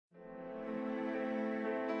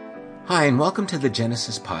Hi, and welcome to the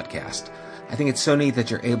Genesis Podcast. I think it's so neat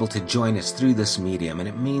that you're able to join us through this medium, and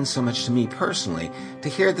it means so much to me personally to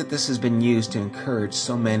hear that this has been used to encourage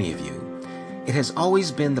so many of you. It has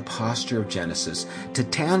always been the posture of Genesis to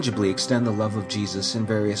tangibly extend the love of Jesus in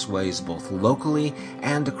various ways, both locally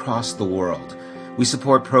and across the world. We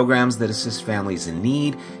support programs that assist families in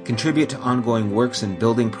need, contribute to ongoing works and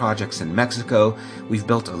building projects in Mexico. We've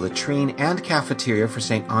built a latrine and cafeteria for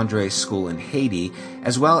St. Andre's School in Haiti,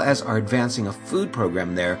 as well as are advancing a food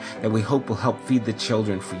program there that we hope will help feed the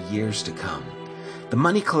children for years to come. The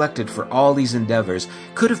money collected for all these endeavors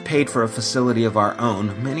could have paid for a facility of our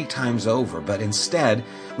own many times over, but instead,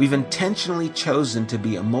 we've intentionally chosen to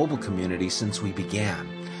be a mobile community since we began.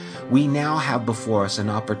 We now have before us an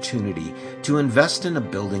opportunity to invest in a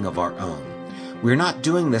building of our own. We're not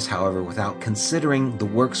doing this, however, without considering the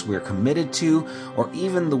works we're committed to or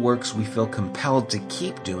even the works we feel compelled to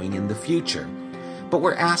keep doing in the future. But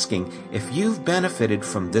we're asking if you've benefited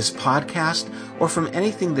from this podcast or from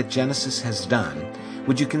anything that Genesis has done,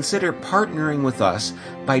 would you consider partnering with us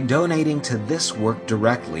by donating to this work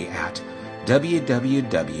directly at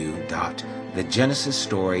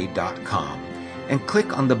www.thegenesisstory.com. and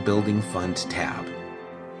click on the Building Fund tab.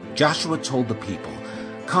 Joshua told the people,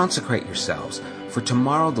 "Consecrate yourselves, for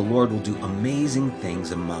tomorrow the Lord will do amazing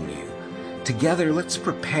things among you. Together, let's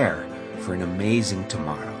prepare for an amazing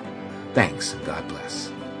tomorrow." Thanks, and God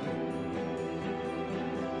bless.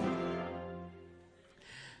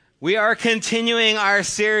 We are continuing our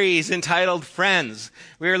series entitled Friends.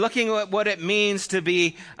 We are looking at what it means to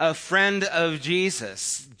be a friend of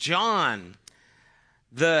Jesus. John,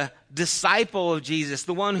 the disciple of Jesus,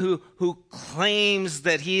 the one who claims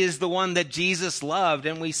that he is the one that Jesus loved,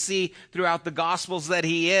 and we see throughout the Gospels that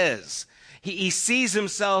he is. He sees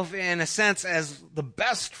himself, in a sense, as the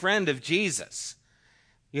best friend of Jesus.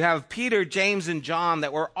 You have Peter, James, and John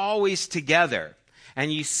that were always together,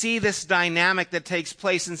 and you see this dynamic that takes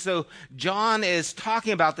place. And so John is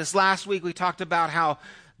talking about this. Last week we talked about how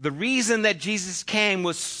the reason that Jesus came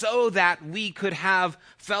was so that we could have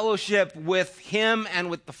fellowship with him and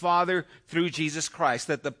with the Father through Jesus Christ.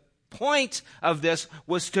 That the point of this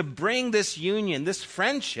was to bring this union, this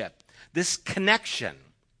friendship, this connection.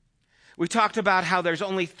 We talked about how there's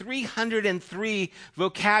only 303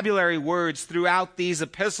 vocabulary words throughout these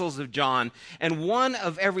epistles of John, and one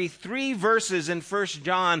of every 3 verses in 1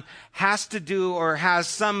 John has to do or has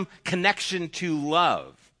some connection to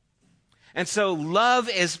love. And so love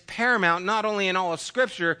is paramount, not only in all of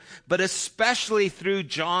Scripture, but especially through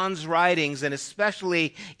John's writings, and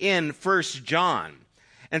especially in 1 John.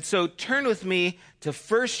 And so turn with me to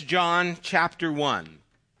 1 John chapter 1. And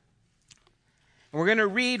we're going to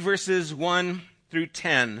read verses 1 through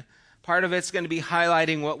 10. Part of it's going to be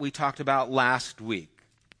highlighting what we talked about last week.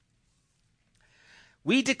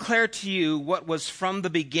 "We declare to you what was from the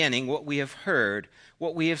beginning, what we have heard,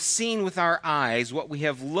 what we have seen with our eyes, what we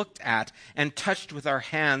have looked at and touched with our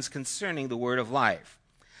hands concerning the word of life.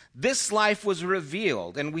 This life was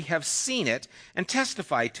revealed, and we have seen it and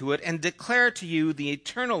testify to it and declare to you the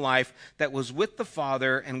eternal life that was with the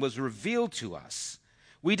Father and was revealed to us.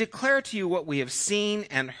 We declare to you what we have seen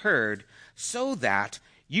and heard, so that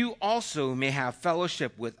you also may have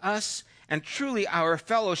fellowship with us. And truly our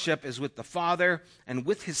fellowship is with the Father and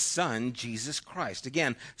with his Son, Jesus Christ."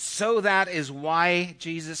 Again, so that is why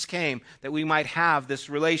Jesus came, that we might have this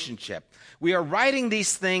relationship. We are writing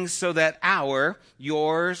these things so that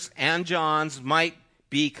yours, and John's might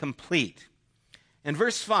be complete. In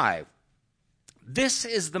verse 5, "This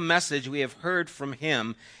is the message we have heard from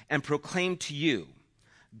him and proclaimed to you.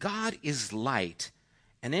 God is light,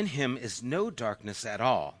 and in him is no darkness at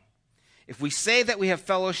all. If we say that we have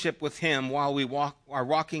fellowship with him while we are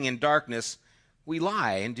walking in darkness, we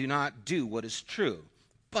lie and do not do what is true.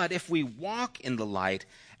 But if we walk in the light,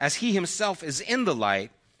 as he himself is in the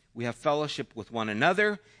light, we have fellowship with one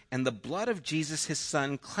another, and the blood of Jesus his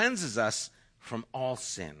Son cleanses us from all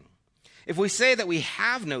sin. If we say that we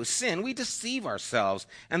have no sin, we deceive ourselves,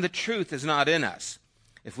 and the truth is not in us.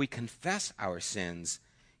 If we confess our sins,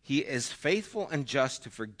 he is faithful and just to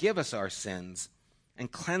forgive us our sins and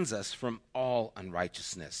cleanse us from all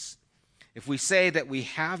unrighteousness. If we say that we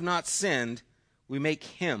have not sinned, we make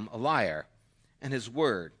him a liar, and his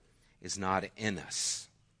word is not in us."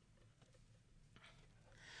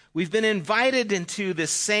 We've been invited into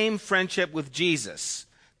this same friendship with Jesus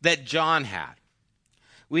that John had.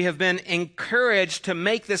 We have been encouraged to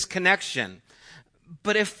make this connection.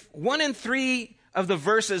 But if 1 in 3 of the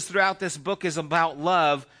verses throughout this book is about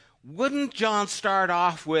love, wouldn't John start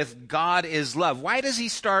off with God is love? Why does he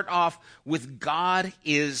start off with God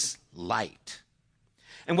is light?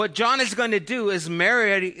 And what John is going to do is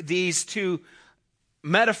marry these two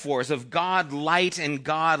metaphors of God light and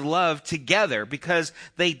God love together, because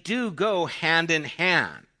they do go hand in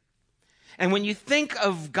hand. And when you think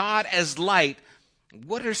of God as light,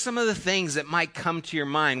 what are some of the things that might come to your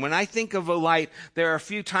mind? When I think of a light, there are a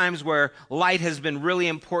few times where light has been really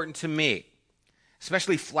important to me,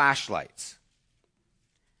 especially flashlights.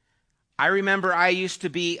 I remember I used to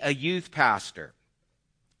be a youth pastor,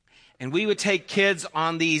 and we would take kids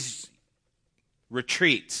on these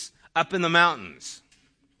retreats up in the mountains.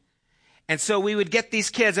 And so we would get these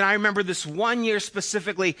kids, and I remember this one year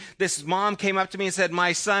specifically, this mom came up to me and said,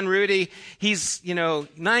 my son Rudy, he's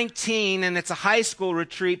 19, and it's a high school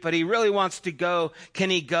retreat, but he really wants to go. Can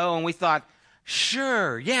he go? And we thought,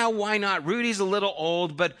 sure, yeah, why not? Rudy's a little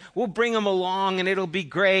old, but we'll bring him along, and it'll be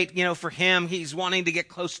great, for him. He's wanting to get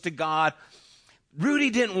close to God. Rudy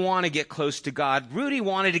didn't want to get close to God. Rudy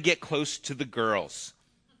wanted to get close to the girls,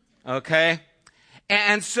 okay?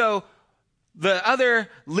 And so the other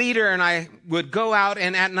leader and I would go out,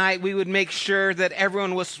 and at night we would make sure that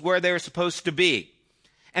everyone was where they were supposed to be.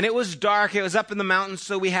 And it was dark. It was up in the mountains,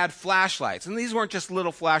 so we had flashlights. And these weren't just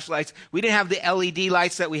little flashlights. We didn't have the LED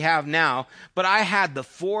lights that we have now, but I had the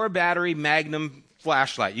 4-battery Magnum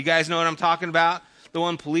flashlight. You guys know what I'm talking about? The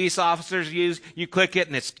one police officers use. You click it,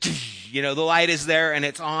 and it's, the light is there, and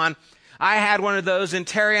it's on. I had one of those, and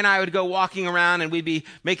Terry and I would go walking around, and we'd be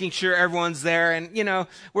making sure everyone's there. And,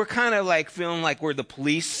 we're kind of like feeling like we're the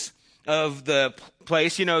police of the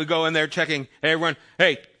place. We go in there checking, hey, everyone,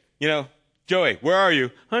 hey, Joey, where are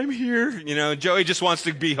you? I'm here. Joey just wants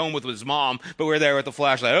to be home with his mom, but we're there with the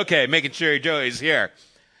flashlight. Okay, making sure Joey's here.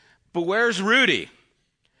 But where's Rudy?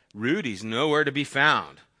 Rudy's nowhere to be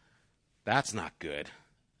found. That's not good.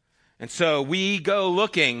 And so we go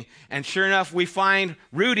looking, and sure enough, we find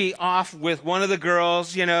Rudy off with one of the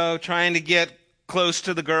girls, trying to get close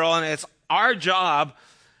to the girl. And it's our job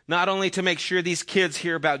not only to make sure these kids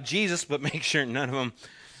hear about Jesus, but make sure none of them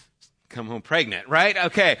come home pregnant, right?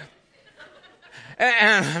 Okay.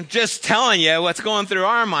 And I'm just telling you what's going through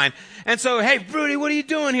our mind. And so, hey, Rudy, what are you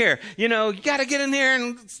doing here? You got to get in there.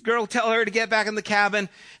 And this girl tell her to get back in the cabin. And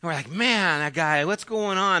we're like, man, that guy, what's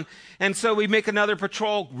going on? And so we make another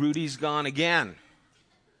patrol. Rudy's gone again.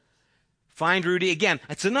 Find Rudy again.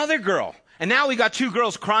 It's another girl. And now we got 2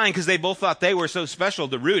 girls crying because they both thought they were so special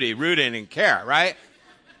to Rudy. Rudy didn't care, right?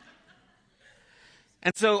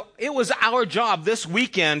 And so it was our job this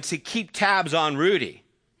weekend to keep tabs on Rudy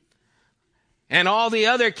and all the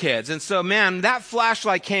other kids. And so, man, that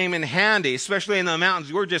flashlight came in handy, especially in the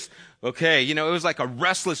mountains. We're just, okay, it was like a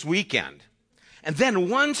restless weekend. And then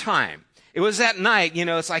one time, it was at night,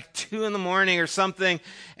 it's like 2 a.m. or something,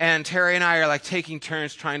 and Terry and I are like taking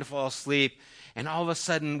turns trying to fall asleep, and all of a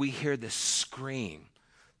sudden we hear this scream.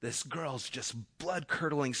 This girl's just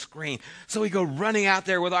blood-curdling scream. So we go running out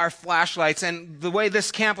there with our flashlights, and the way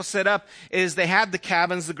this camp was set up is they had the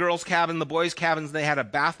cabins, the girls' cabin, the boys' cabins, and they had a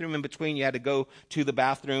bathroom in between. You had to go to the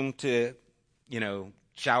bathroom to,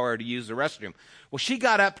 shower, to use the restroom. Well, she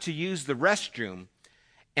got up to use the restroom,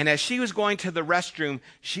 and as she was going to the restroom,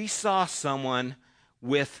 she saw someone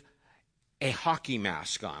with a hockey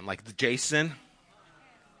mask on, like the Jason.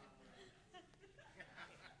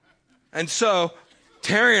 And so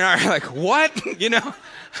Terry and I are like, what? We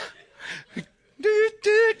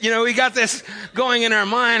got this going in our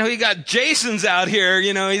mind. We got Jason's out here,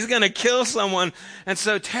 he's going to kill someone. And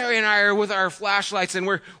so Terry and I are with our flashlights, and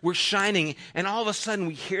we're shining, and all of a sudden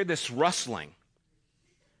we hear this rustling.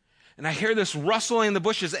 And I hear this rustling in the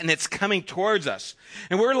bushes, and it's coming towards us.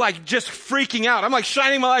 And we're like just freaking out. I'm like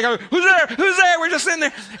shining my light. I'm like, who's there? Who's there? We're just in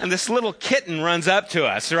there. And this little kitten runs up to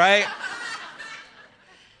us, right?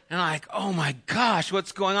 And I'm like, oh my gosh,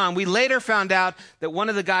 what's going on? We later found out that one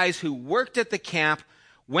of the guys who worked at the camp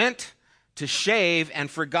went to shave and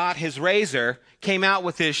forgot his razor, came out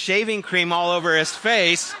with his shaving cream all over his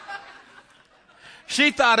face.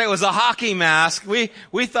 She thought it was a hockey mask. We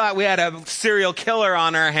thought we had a serial killer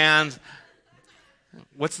on our hands.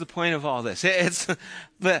 What's the point of all this?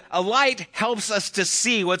 A light helps us to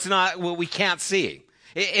see what we can't see.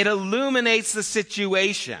 It illuminates the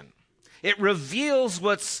situation. It reveals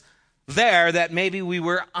what's there that maybe we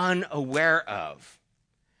were unaware of.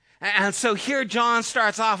 And so here John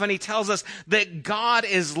starts off and he tells us that God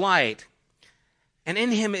is light, and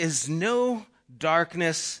in him is no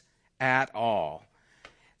darkness at all.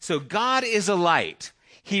 So God is a light.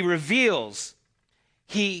 He reveals.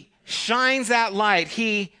 He shines that light.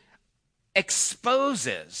 He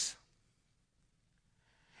exposes.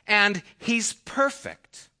 And he's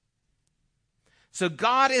perfect. So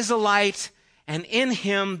God is a light, and in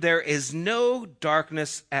him there is no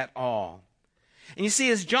darkness at all. And you see,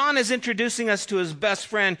 as John is introducing us to his best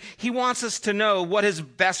friend, he wants us to know what his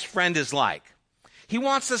best friend is like. He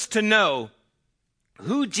wants us to know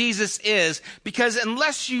who Jesus is, because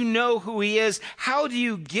unless you know who he is, how do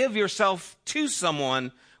you give yourself to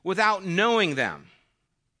someone without knowing them?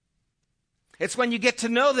 It's when you get to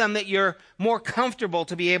know them that you're more comfortable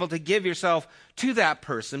to be able to give yourself to that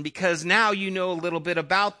person, because now you know a little bit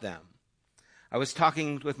about them. I was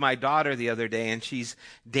talking with my daughter the other day, and she's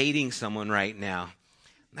dating someone right now.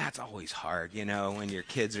 That's always hard, when your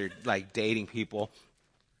kids are like dating people.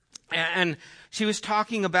 And she was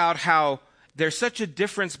talking about how there's such a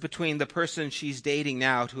difference between the person she's dating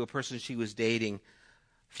now to a person she was dating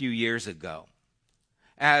a few years ago.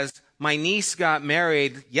 As my niece got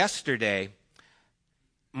married yesterday,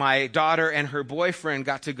 my daughter and her boyfriend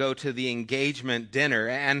got to go to the engagement dinner.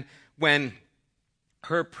 And when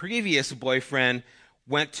her previous boyfriend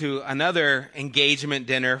went to another engagement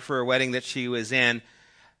dinner for a wedding that she was in,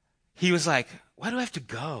 he was like, "Why do I have to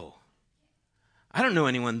go? I don't know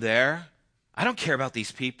anyone there. I don't care about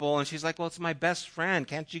these people." And she's like, "Well, it's my best friend.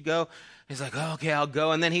 Can't you go?" He's like, "Oh, okay, I'll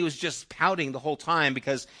go." And then he was just pouting the whole time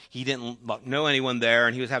because he didn't know anyone there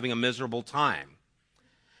and he was having a miserable time.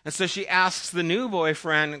 And so she asks the new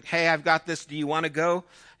boyfriend, "Hey, I've got this. Do you want to go?" And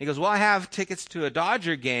he goes, "Well, I have tickets to a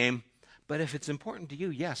Dodger game, but if it's important to you,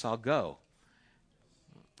 yes, I'll go."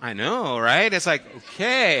 I know, right? It's like,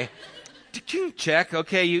 okay, check.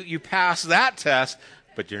 Okay, you passed that test,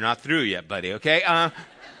 but you're not through yet, buddy, okay?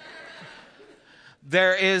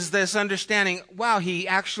 There is this understanding, wow, he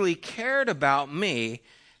actually cared about me.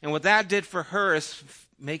 And what that did for her is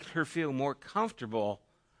make her feel more comfortable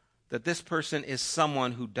that this person is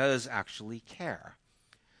someone who does actually care.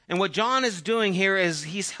 And what John is doing here is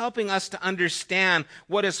he's helping us to understand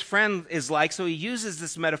what his friend is like. So he uses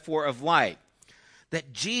this metaphor of light,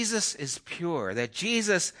 that Jesus is pure, that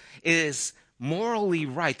Jesus is morally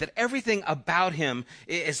right, that everything about him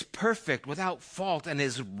is perfect, without fault, and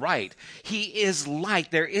is right. He is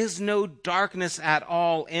light. There is no darkness at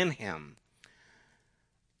all in him.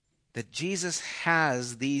 That Jesus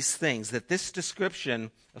has these things, that this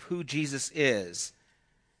description of who Jesus is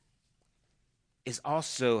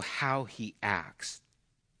also how he acts.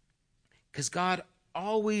 Because God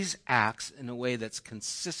always acts in a way that's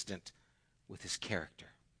consistent with his character.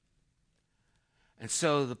 And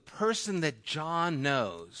so the person that John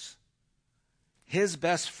knows, his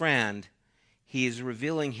best friend, he is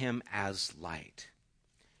revealing him as light.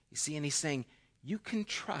 You see, and he's saying, you can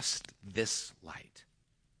trust this light.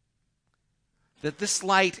 That this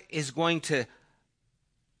light is going to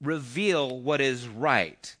reveal what is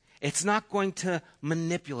right. It's not going to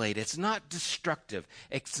manipulate. It's not destructive.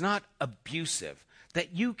 It's not abusive.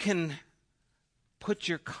 That you can put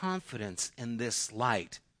your confidence in this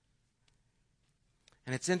light.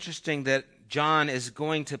 And it's interesting that John is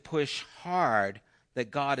going to push hard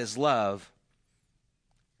that God is love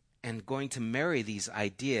and going to marry these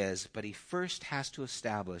ideas, but he first has to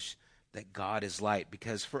establish that God is light.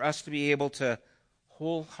 Because for us to be able to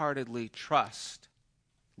wholeheartedly trust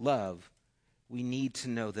love, we need to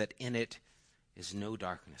know that in it is no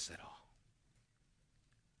darkness at all.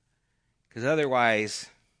 Because otherwise,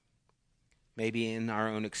 maybe in our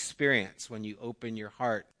own experience, when you open your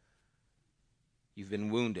heart, you've been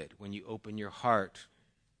wounded. When you open your heart,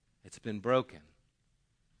 it's been broken.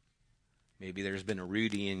 Maybe there's been a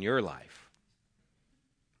Rudy in your life,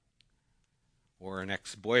 or an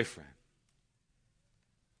ex-boyfriend,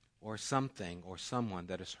 or something or someone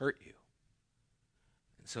that has hurt you.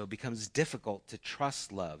 And so it becomes difficult to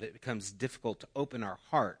trust love. It becomes difficult to open our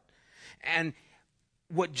heart. And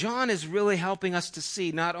what John is really helping us to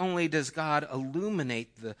see, not only does God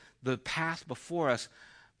illuminate the path before us,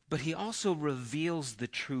 but he also reveals the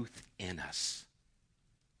truth in us.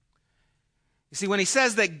 You see, when he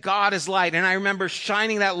says that God is light, and I remember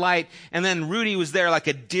shining that light, and then Rudy was there like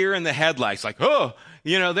a deer in the headlights, like, "Oh,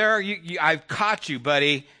 I've caught you,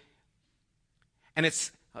 buddy." And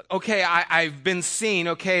it's, okay, I've been seen.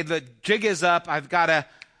 Okay, the jig is up. I've got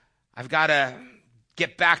to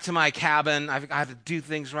get back to my cabin. I've got to do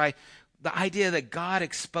things right. The idea that God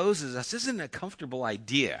exposes us isn't a comfortable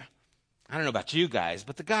idea. I don't know about you guys,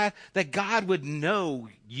 but that God would know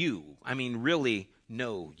you. I mean, really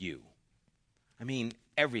know you. I mean,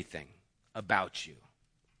 everything about you.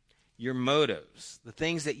 Your motives, the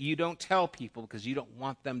things that you don't tell people because you don't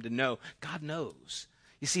want them to know, God knows.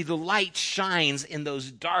 You see, the light shines in those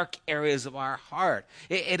dark areas of our heart.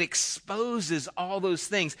 It exposes all those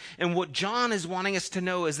things. And what John is wanting us to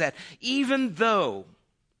know is that even though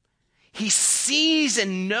he sees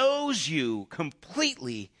and knows you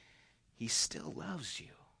completely, he still loves you.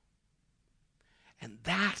 And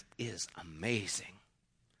that is amazing.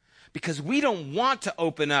 Because we don't want to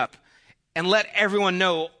open up and let everyone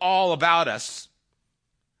know all about us.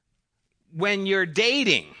 When you're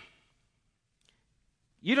dating,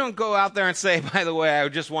 you don't go out there and say, by the way, I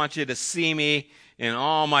just want you to see me in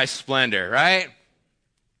all my splendor, right?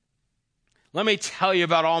 Let me tell you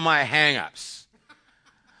about all my hang-ups.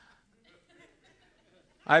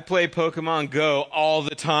 I play Pokemon Go all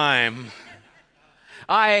the time.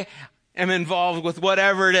 I am involved with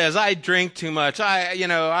whatever it is. I drink too much.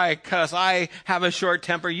 I cuss. I have a short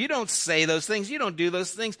temper. You don't say those things. You don't do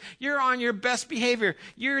those things. You're on your best behavior.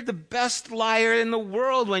 You're the best liar in the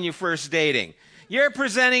world when you're first dating. You're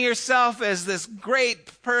presenting yourself as this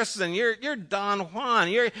great person. You're Don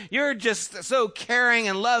Juan. You're just so caring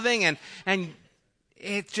and loving, and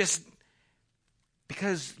it just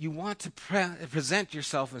because you want to present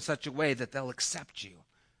yourself in such a way that they'll accept you.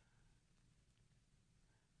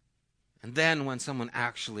 And then when someone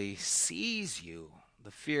actually sees you,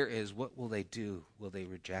 the fear is, what will they do? Will they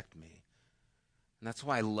reject me? And that's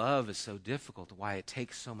why love is so difficult, why it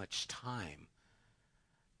takes so much time.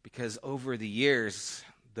 Because over the years,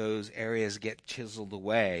 those areas get chiseled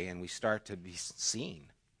away and we start to be seen.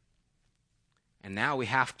 And now we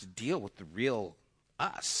have to deal with the real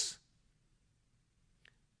us.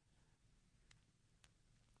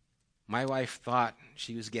 My wife thought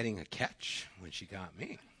she was getting a catch when she got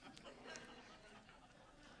me.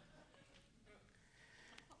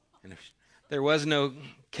 And there was no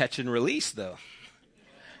catch and release, though.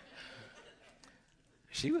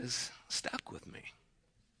 She was stuck with me.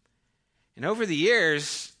 And over the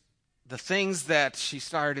years, the things that she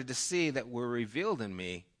started to see that were revealed in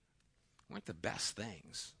me weren't the best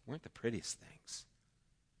things, weren't the prettiest things.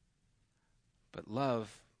 But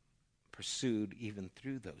love pursued even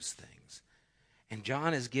through those things. And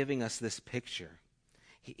John is giving us this picture.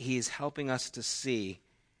 He is helping us to see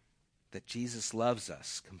that Jesus loves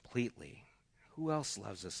us completely. Who else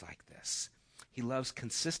loves us like this? He loves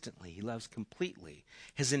consistently. He loves completely.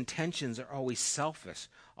 His intentions are always selfless,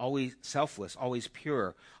 always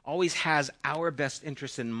pure, always has our best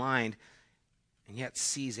interest in mind, and yet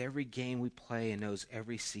sees every game we play and knows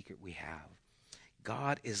every secret we have.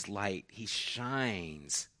 God is light. He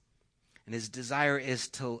shines. And his desire is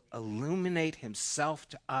to illuminate himself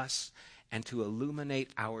to us and to illuminate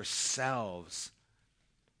ourselves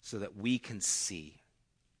so that we can see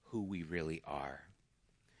who we really are.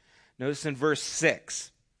 Notice in verse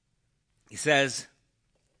 6, he says,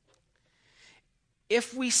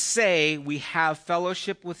 if we say we have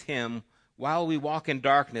fellowship with him while we walk in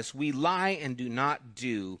darkness, we lie and do not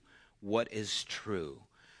do what is true.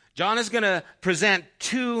 John is going to present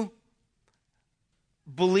two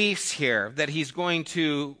beliefs here that he's going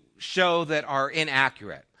to show that are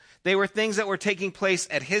inaccurate. They were things that were taking place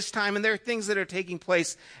at his time, and there are things that are taking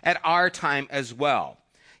place at our time as well.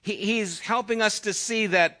 He's helping us to see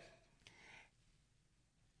that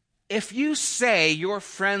if you say you're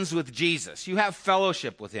friends with Jesus, you have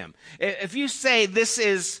fellowship with him, if you say this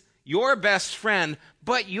is your best friend,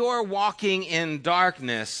 but you're walking in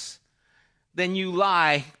darkness, then you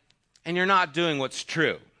lie and you're not doing what's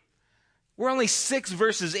true. We're only 6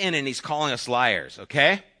 verses in and he's calling us liars,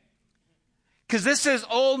 okay? Because this is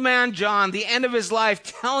old man John, the end of his life,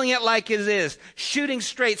 telling it like it is, shooting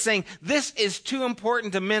straight, saying, this is too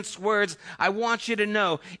important to mince words. I want you to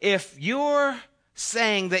know, if you're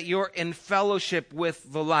saying that you're in fellowship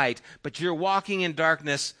with the light, but you're walking in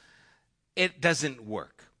darkness, it doesn't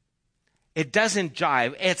work. It doesn't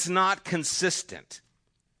jive. It's not consistent.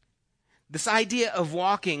 This idea of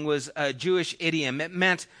walking was a Jewish idiom. It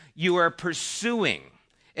meant you are pursuing.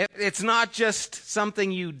 It's not just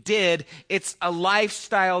something you did. It's a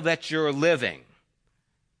lifestyle that you're living.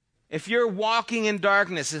 If you're walking in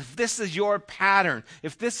darkness, if this is your pattern,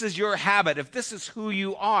 if this is your habit, if this is who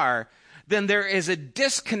you are, then there is a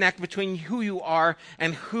disconnect between who you are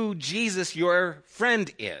and who Jesus, your friend,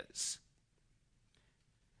 is.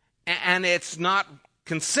 And it's not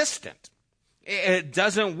consistent. It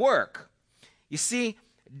doesn't work. You see,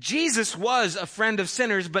 Jesus was a friend of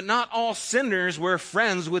sinners, but not all sinners were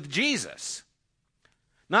friends with Jesus.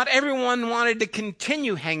 Not everyone wanted to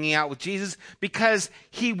continue hanging out with Jesus because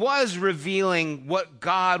he was revealing what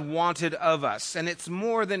God wanted of us. And it's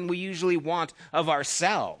more than we usually want of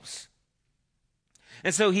ourselves.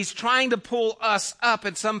 And so he's trying to pull us up,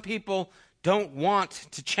 and some people don't want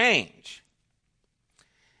to change.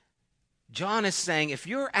 John is saying, if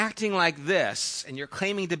you're acting like this and you're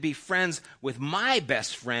claiming to be friends with my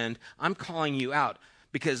best friend, I'm calling you out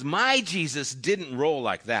because my Jesus didn't roll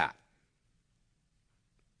like that.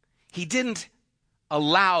 He didn't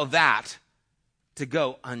allow that to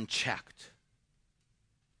go unchecked.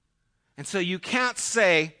 And so you can't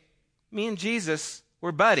say, me and Jesus,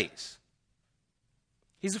 we're buddies.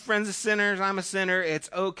 He's a friend of sinners, I'm a sinner, it's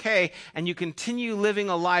okay. And you continue living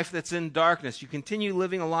a life that's in darkness. You continue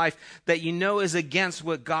living a life that you know is against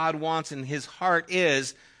what God wants and his heart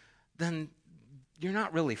is, then you're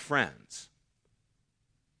not really friends.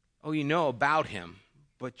 Oh, you know about him,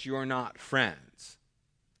 but you're not friends.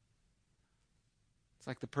 It's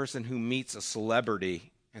like the person who meets a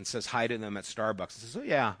celebrity and says hi to them at Starbucks and says, oh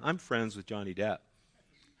yeah, I'm friends with Johnny Depp.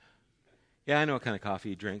 Yeah, I know what kind of coffee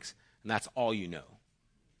he drinks, and that's all you know.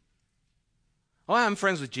 Oh, I'm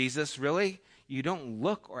friends with Jesus, really? You don't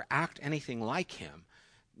look or act anything like him.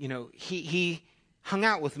 You know, he hung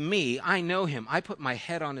out with me. I know him. I put my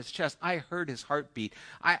head on his chest. I heard his heartbeat.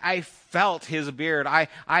 I felt his beard.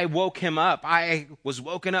 I woke him up. I was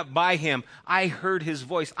woken up by him. I heard his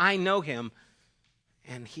voice. I know him.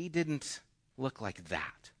 And he didn't look like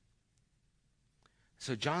that.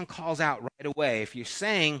 So John calls out right away, if you're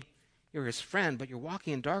saying you're his friend, but you're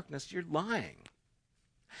walking in darkness, you're lying.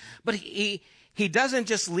 But he doesn't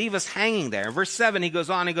just leave us hanging there. In verse 7, he goes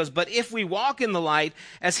on, he goes, but if we walk in the light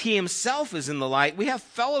as he himself is in the light, we have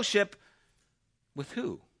fellowship with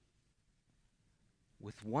who?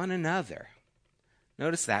 With one another.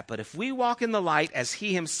 Notice that. But if we walk in the light as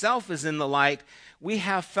he himself is in the light, we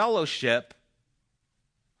have fellowship.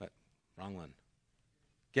 What? Wrong one.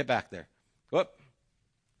 Get back there. Whoop.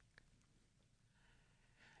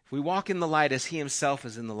 If we walk in the light as he himself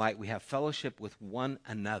is in the light, we have fellowship with one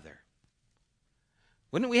another.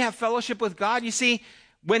 Wouldn't we have fellowship with God? You see,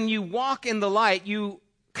 when you walk in the light, you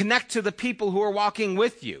connect to the people who are walking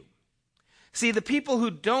with you. See, the people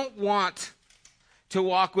who don't want to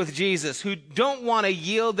walk with Jesus, who don't want to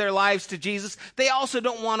yield their lives to Jesus, they also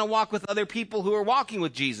don't want to walk with other people who are walking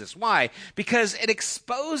with Jesus. Why? Because it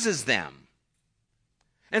exposes them.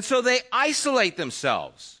 And so they isolate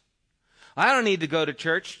themselves. I don't need to go to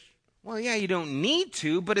church. Well, yeah, you don't need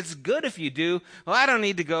to, but it's good if you do. Well, I don't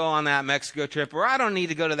need to go on that Mexico trip, or I don't need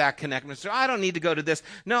to go to that Connect Minister. I don't need to go to this.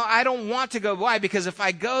 No, I don't want to go. Why? Because if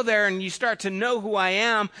I go there and you start to know who I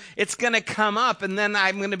am, it's going to come up, and then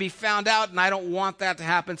I'm going to be found out, and I don't want that to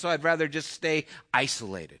happen, so I'd rather just stay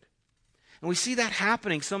isolated. And we see that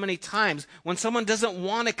happening so many times. When someone doesn't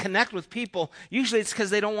want to connect with people, usually it's because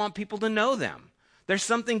they don't want people to know them. There's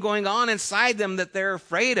something going on inside them that they're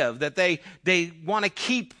afraid of, that they want to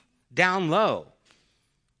keep down low.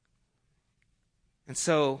 And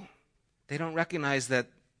so they don't recognize that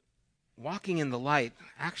walking in the light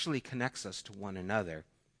actually connects us to one another.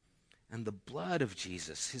 And the blood of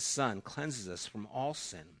Jesus, his son, cleanses us from all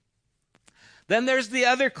sin. Then there's the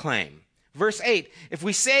other claim. Verse 8, if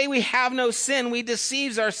we say we have no sin, we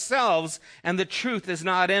deceive ourselves and the truth is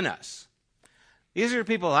not in us. These are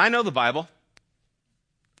people, I know the Bible.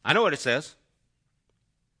 I know what it says.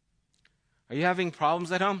 Are you having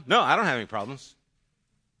problems at home? No, I don't have any problems.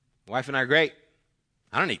 My wife and I are great.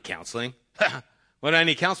 I don't need counseling. What do I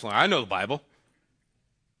need counseling? I know the Bible.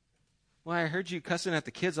 Well, I heard you cussing at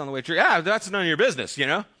the kids on the way to church. Yeah, that's none of your business, you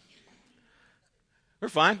know. We're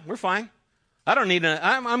fine. We're fine. I don't need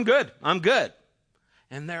I'm good. I'm good.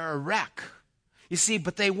 And they're a wreck. You see,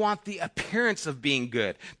 but they want the appearance of being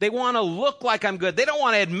good. They want to look like I'm good. They don't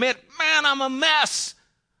want to admit, man, I'm a mess.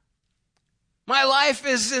 My life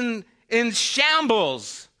is in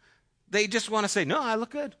shambles. They just want to say, no, I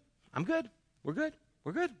look good. I'm good. We're good.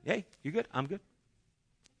 We're good. Hey, you good? I'm good.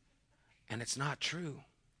 And it's not true.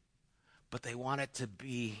 But they want it to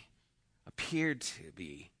appear to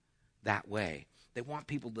be that way. They want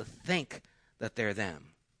people to think that they're them.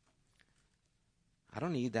 I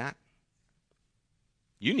don't need that.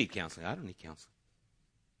 You need counseling. I don't need counseling.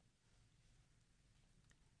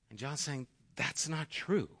 And John's saying, that's not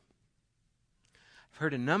true. I've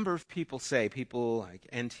heard a number of people say, people like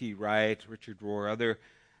N.T. Wright, Richard Rohr, other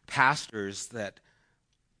pastors, that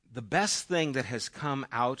the best thing that has come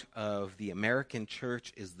out of the American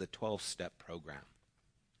church is the 12-step program.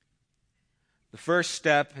 The first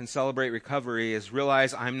step in Celebrate Recovery is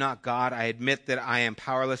realize I'm not God. I admit that I am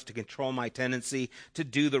powerless to control my tendency to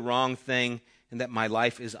do the wrong thing and that my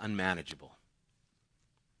life is unmanageable.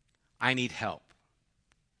 I need help.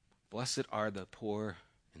 Blessed are the poor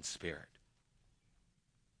in spirit.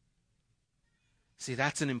 See,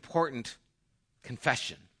 that's an important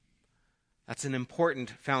confession. That's an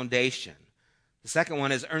important foundation. The second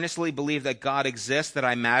one is earnestly believe that God exists, that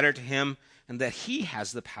I matter to him, and that he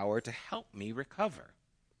has the power to help me recover.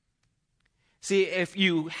 See, if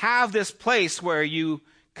you have this place where you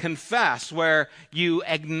confess, where you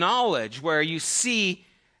acknowledge, where you see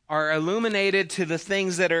are illuminated to the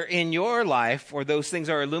things that are in your life, or those things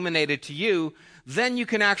are illuminated to you, then you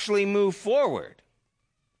can actually move forward.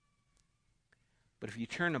 But if you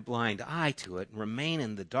turn a blind eye to it and remain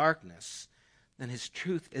in the darkness, then his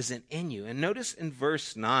truth isn't in you. And notice in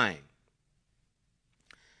verse 9.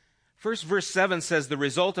 First, verse 7 says, the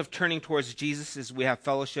result of turning towards Jesus is we have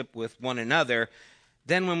fellowship with one another.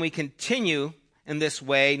 Then when we continue in this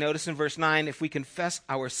way, notice in verse 9, if we confess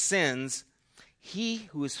our sins, he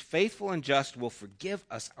who is faithful and just will forgive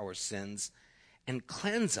us our sins and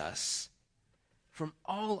cleanse us from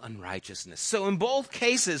all unrighteousness. So in both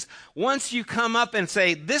cases, once you come up and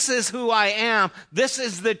say, this is who I am, this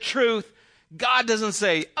is the truth, God doesn't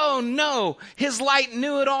say, oh no, his light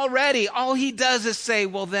knew it already. All he does is say,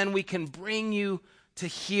 well, then we can bring you to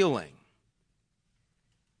healing.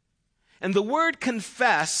 And the word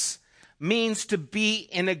confess means to be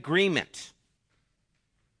in agreement.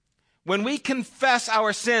 When we confess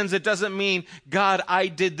our sins, it doesn't mean, God, I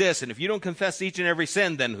did this. And if you don't confess each and every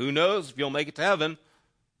sin, then who knows if you'll make it to heaven.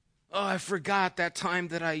 Oh, I forgot that time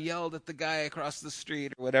that I yelled at the guy across the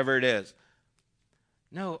street or whatever it is.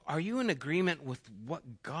 No, are you in agreement with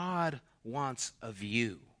what God wants of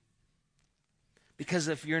you? Because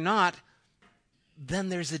if you're not, then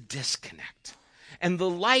there's a disconnect. And the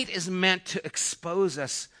light is meant to expose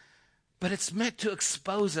us, but it's meant to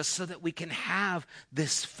expose us so that we can have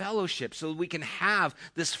this fellowship, so that we can have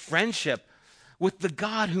this friendship with the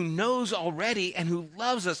God who knows already and who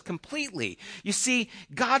loves us completely. You see,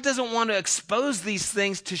 God doesn't want to expose these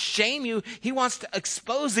things to shame you. He wants to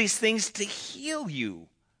expose these things to heal you.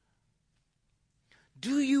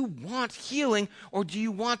 Do you want healing, or do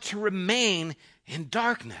you want to remain in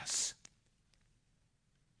darkness?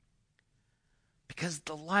 Because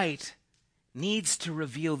the light needs to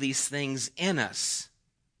reveal these things in us.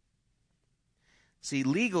 See,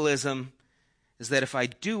 legalism is that if I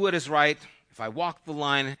do what is right, if I walk the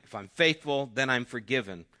line, if I'm faithful, then I'm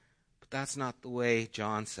forgiven. But that's not the way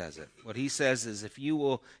John says it. What he says is if you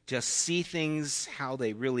will just see things how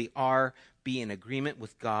they really are, be in agreement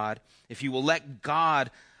with God, if you will let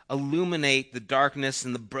God illuminate the darkness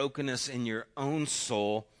and the brokenness in your own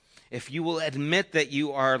soul, if you will admit that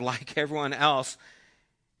you are like everyone else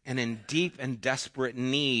and in deep and desperate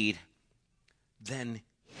need, then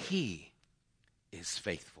he is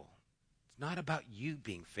faithful. It's not about you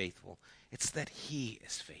being faithful. It's that he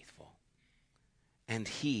is faithful. And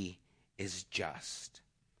he is just.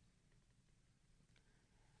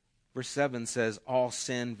 Verse 7 says all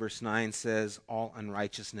sin. Verse 9 says all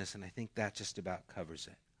unrighteousness. And I think that just about covers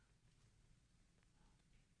it.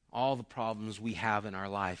 All the problems we have in our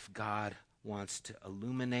life, God wants to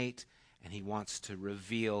illuminate and he wants to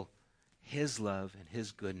reveal his love and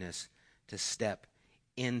his goodness to step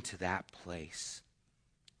into that place.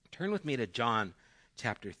 Turn with me to John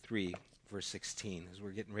chapter 3, verse 16, as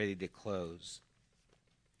we're getting ready to close.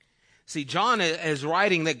 See, John is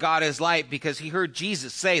writing that God is light because he heard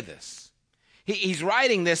Jesus say this. He's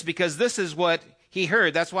writing this because this is what he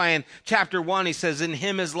heard. That's why in chapter 1 he says, in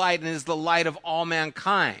him is light and is the light of all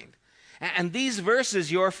mankind. And these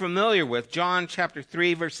verses you're familiar with. John chapter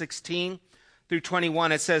 3, verse 16 through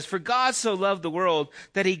 21, it says, for God so loved the world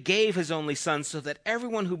that he gave his only Son so that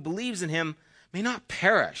everyone who believes in him may not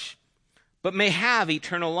perish, but may have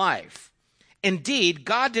eternal life. Indeed,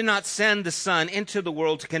 God did not send the Son into the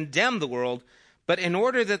world to condemn the world, but in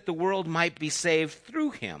order that the world might be saved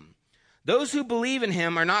through him. Those who believe in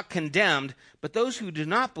him are not condemned, but those who do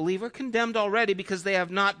not believe are condemned already because they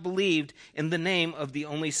have not believed in the name of the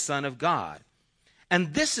only Son of God.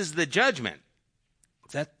 And this is the judgment,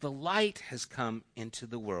 that the light has come into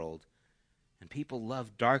the world, and people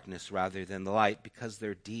love darkness rather than the light because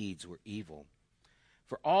their deeds were evil.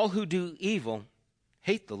 For all who do evil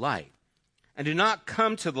hate the light, and do not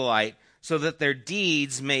come to the light so that their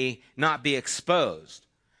deeds may not be exposed.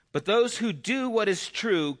 But those who do what is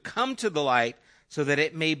true come to the light so that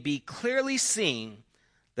it may be clearly seen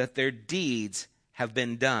that their deeds have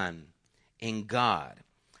been done in God.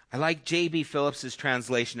 I like J.B. Phillips's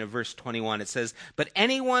translation of verse 21. It says, but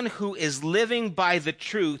anyone who is living by the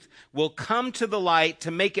truth will come to the light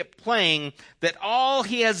to make it plain that all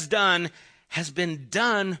he has done has been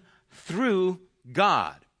done through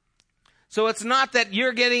God. So it's not that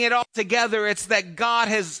you're getting it all together. It's that God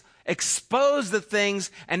has exposed the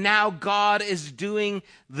things, and now God is doing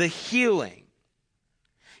the healing.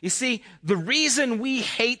 You see, the reason we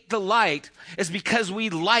hate the light is because we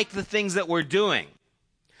like the things that we're doing.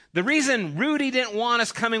 The reason Rudy didn't want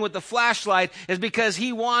us coming with the flashlight is because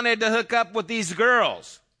he wanted to hook up with these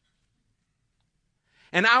girls.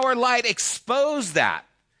 And our light exposed that.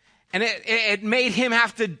 And it made him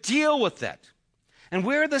have to deal with it. And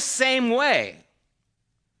we're the same way.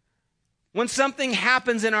 When something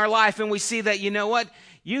happens in our life and we see that, you know what,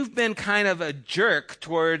 you've been kind of a jerk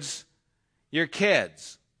towards your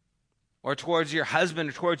kids, or towards your husband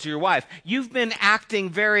or towards your wife, you've been acting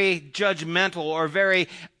very judgmental or very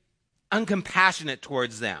uncompassionate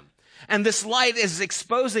towards them. And this light is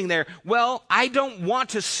exposing there, well, I don't want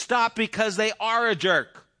to stop because they are a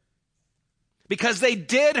jerk. Because they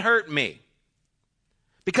did hurt me.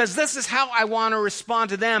 Because this is how I want to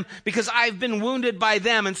respond to them, because I've been wounded by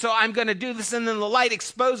them, and so I'm going to do this, and then the light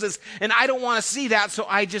exposes, and I don't want to see that, so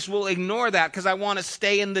I just will ignore that because I want to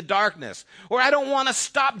stay in the darkness. Or I don't want to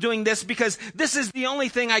stop doing this because this is the only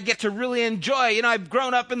thing I get to really enjoy. You know, I've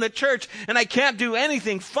grown up in the church, and I can't do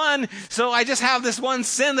anything fun, so I just have this one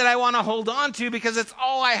sin that I want to hold on to because it's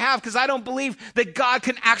all I have, because I don't believe that God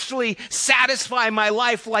can actually satisfy my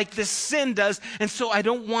life like this sin does, and so I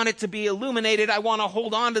don't want it to be illuminated. I want to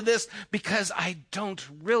hold on to this because I don't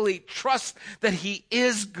really trust that He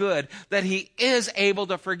is good, that He is able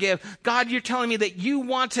to forgive. God, you're telling me that you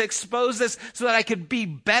want to expose this so that I could be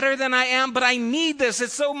better than I am, but I need this.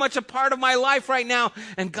 It's so much a part of my life right now.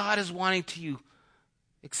 And God is wanting to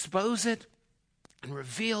expose it and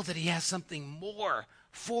reveal that He has something more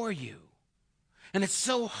for you. And it's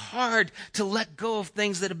so hard to let go of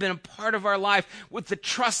things that have been a part of our life with the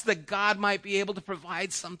trust that God might be able to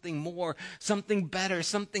provide something more, something better,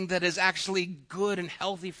 something that is actually good and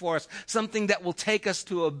healthy for us, something that will take us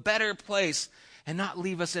to a better place and not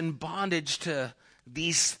leave us in bondage to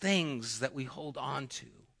these things that we hold on to.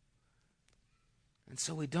 And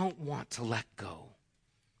so we don't want to let go.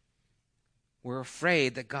 We're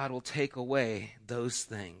afraid that God will take away those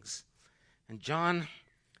things. And John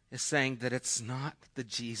is saying that it's not the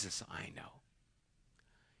Jesus I know.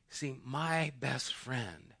 See, my best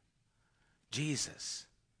friend, Jesus,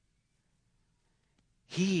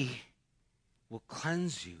 He will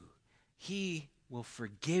cleanse you. He will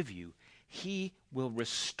forgive you. He will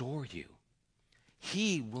restore you.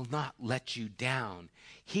 He will not let you down.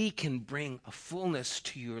 He can bring a fullness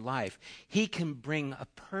to your life. He can bring a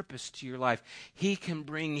purpose to your life. He can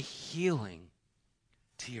bring healing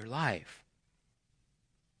to your life.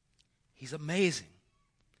 He's amazing.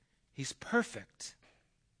 He's perfect.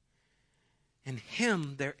 In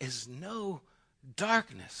Him, there is no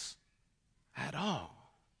darkness at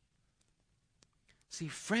all. See,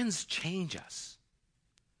 friends change us.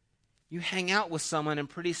 You hang out with someone, and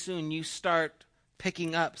pretty soon you start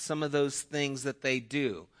picking up some of those things that they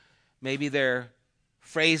do. Maybe they're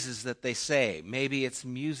phrases that they say. Maybe it's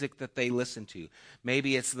music that they listen to.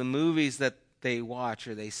 Maybe it's the movies that they watch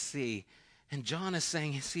or they see. And John is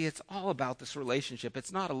saying, see, it's all about this relationship.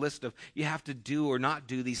 It's not a list of you have to do or not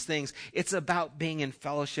do these things. It's about being in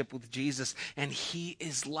fellowship with Jesus, and He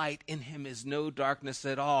is light. In Him is no darkness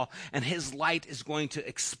at all. And His light is going to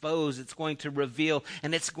expose, it's going to reveal,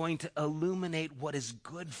 and it's going to illuminate what is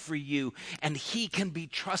good for you. And He can be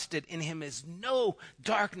trusted. In Him is no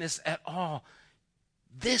darkness at all.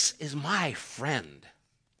 This is my friend.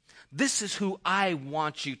 This is who I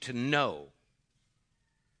want you to know.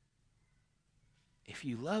 If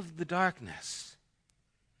you love the darkness,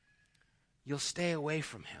 you'll stay away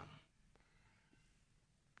from Him.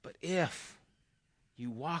 But if you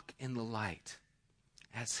walk in the light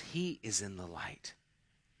as He is in the light,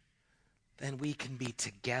 then we can be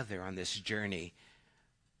together on this journey.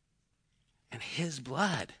 And His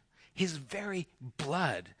blood, His very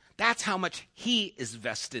blood, that's how much He is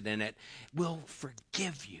vested in it, will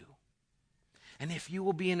forgive you. And if you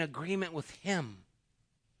will be in agreement with Him,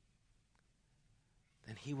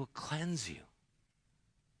 then He will cleanse you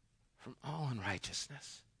from all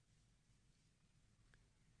unrighteousness.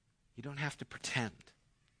 You don't have to pretend.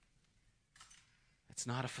 It's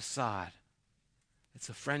not a facade. It's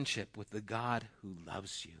a friendship with the God who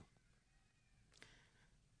loves you.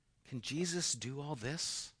 Can Jesus do all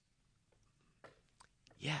this?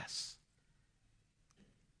 Yes,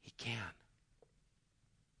 He can.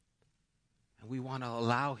 And we want to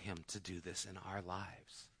allow Him to do this in our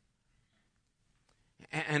lives.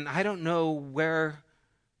 And I don't know where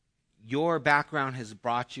your background has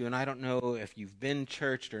brought you, and I don't know if you've been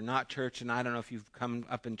churched or not churched, and I don't know if you've come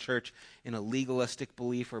up in church in a legalistic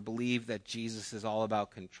belief or believe that Jesus is all about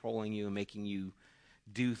controlling you and making you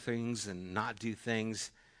do things and not do things,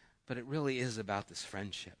 but it really is about this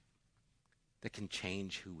friendship that can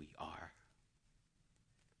change who we are.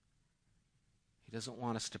 He doesn't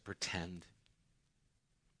want us to pretend.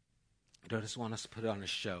 He doesn't want us to put on a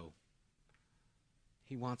show.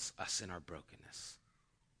 He wants us in our brokenness.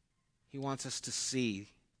 He wants us to see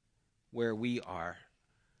where we are,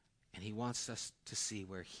 and He wants us to see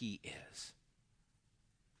where He is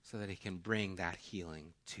so that He can bring that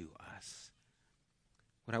healing to us.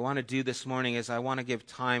 What I want to do this morning is I want to give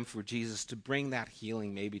time for Jesus to bring that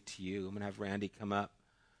healing maybe to you. I'm going to have Randy come up.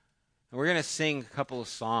 And we're going to sing a couple of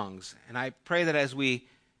songs. And I pray that as we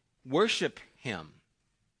worship him,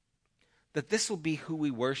 that this will be who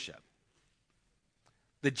we worship.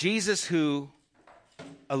 The Jesus who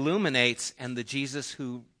illuminates and the Jesus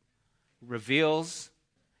who reveals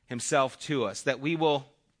himself to us. That we will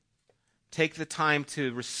take the time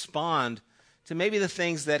to respond to maybe the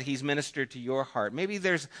things that he's ministered to your heart. Maybe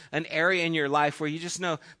there's an area in your life where you just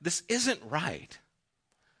know, this isn't right.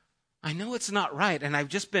 I know it's not right, and I've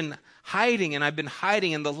just been hiding, and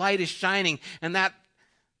the light is shining, and that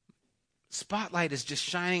spotlight is just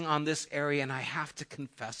shining on this area, and I have to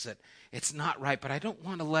confess it. It's not right, but I don't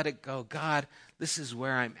want to let it go. God, this is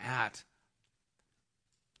where I'm at.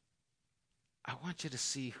 I want you to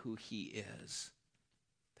see who he is,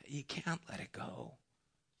 that you can't let it go,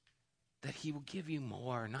 that he will give you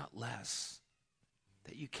more, not less,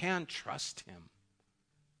 that you can trust him,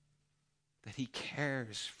 that he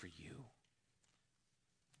cares for you.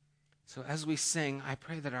 So as we sing, I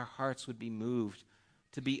pray that our hearts would be moved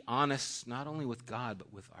to be honest, not only with God,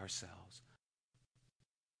 but with ourselves.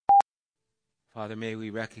 Father, may we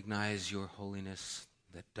recognize your holiness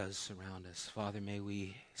that does surround us. Father, may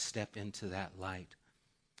we step into that light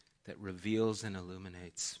that reveals and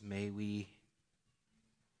illuminates. May we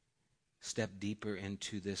step deeper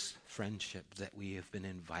into this friendship that we have been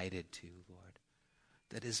invited to, Lord,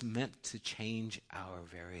 that is meant to change our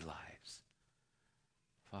very lives.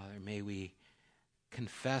 Father, may we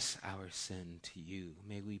confess our sin to you.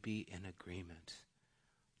 May we be in agreement.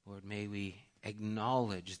 Lord, may we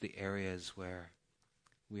acknowledge the areas where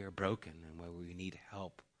we are broken and where we need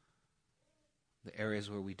help. The areas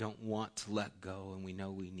where we don't want to let go and we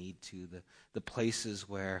know we need to. The places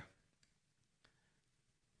where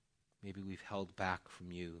maybe we've held back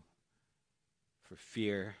from you for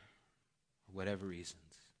fear or whatever reasons.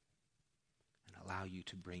 And allow you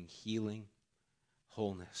to bring healing,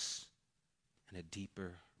 wholeness, and a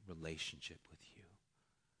deeper relationship with you.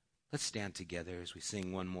 Let's stand together as we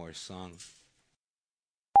sing one more song.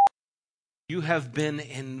 You have been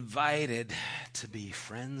invited to be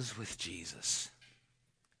friends with Jesus.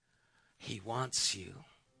 He wants you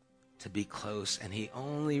to be close, and he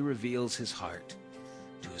only reveals his heart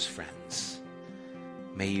to his friends.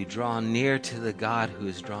 May you draw near to the God who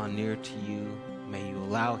is drawn near to you. May you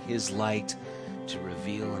allow his light to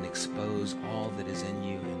reveal and expose all that is in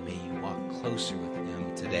you, and may you walk closer with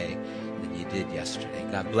him today than you did yesterday.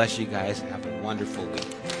 God bless you guys. Have a wonderful week.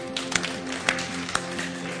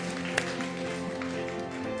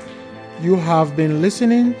 You have been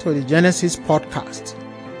listening to the Genesis podcast.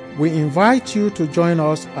 We invite you to join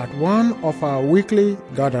us at one of our weekly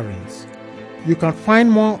gatherings. You can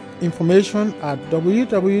find more information at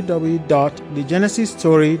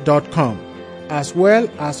www.thegenesisstory.com, as well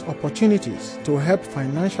as opportunities to help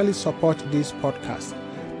financially support this podcast.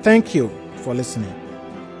 Thank you for listening.